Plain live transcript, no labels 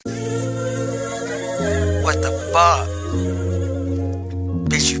What the fuck?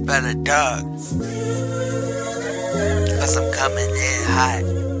 Bitch, you better duck. Cause I'm coming in hot.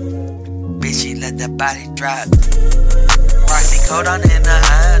 Bitch, you let that body drop. Roxy coat on in the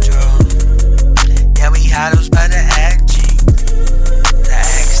hydro. Yeah, we huddles by the act G. The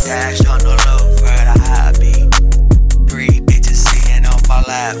act stashed on the low for the hobby. 3 bitches sitting on my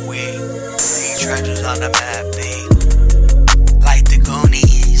lap. We treasures on the map, B. Like the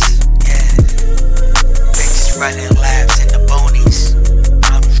Goonies, yeah. Bitches running laps in the boonies.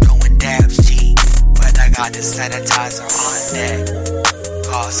 I'm just going dabs, G. But I got the sanitizer on deck.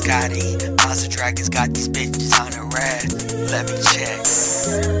 Call Scotty. House of Dragons got these bitches on the red. Let me check.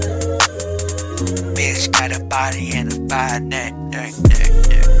 Bitch got a body and a fine neck.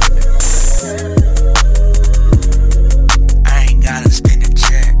 I ain't gotta spend a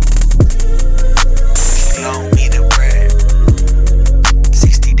check. She loan me the bread.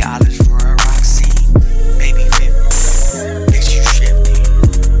 $60 for a Roxy. Maybe 50. Bitch, you shifty.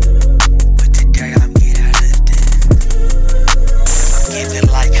 But today I'm getting lifted. I'm giving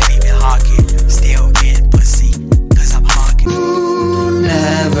like Stephen Hawking. Still getting pussy, cause I'm honking.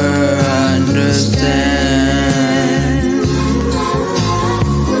 Never understand.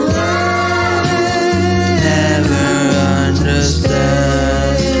 Never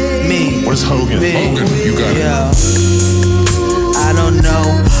understand me. What's Hogan? Me. Hogan, you got it. I don't know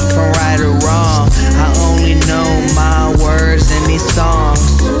from right or wrong. I only know my words in these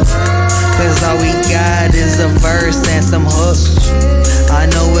songs. Cause all we got is a verse and some hooks. I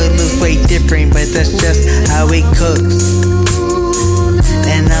know it looks way different, but that's just how it cooks.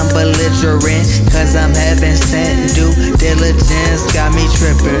 And I'm belligerent, cause I'm heaven sent. Due diligence got me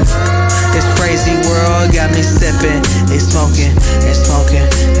tripping. This crazy world got me sipping. They smoking, and smoking,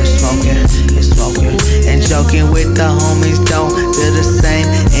 and smoking, and smoking, and joking with the homies don't feel the same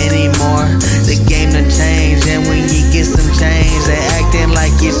anymore. The game done changed, and when you get some change, they acting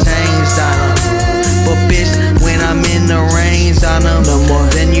like it changed on them. But bitch, when I'm in the range on them, no more,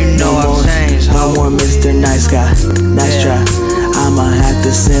 then you know I've changed. No more Mr. Nice Guy, nice try. I'ma have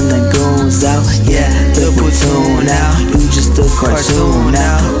to send the goons out, yeah, the platoon out. You just a cartoon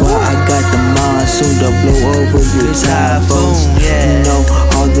now. While I got the monsoon to blow over your typhoons. You know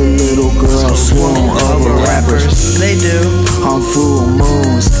all the little girls swoon over rappers. They do. On full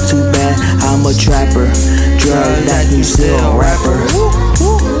moons, too bad I'm a trapper. Drug that you still rapper.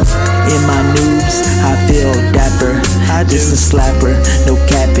 In my noobs, I feel dapper. This a slapper, no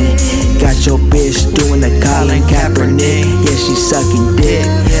capping. Got your bitch doing the Colin Kaepernick. Yeah, she sucking dick,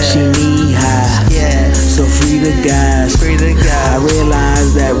 she knee high. So free the guys. I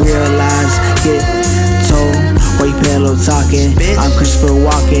realize that get told. White pillow talking. I'm Christopher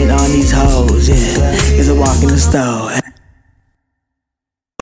walking on these hoes. Yeah, it's a walk in the stove.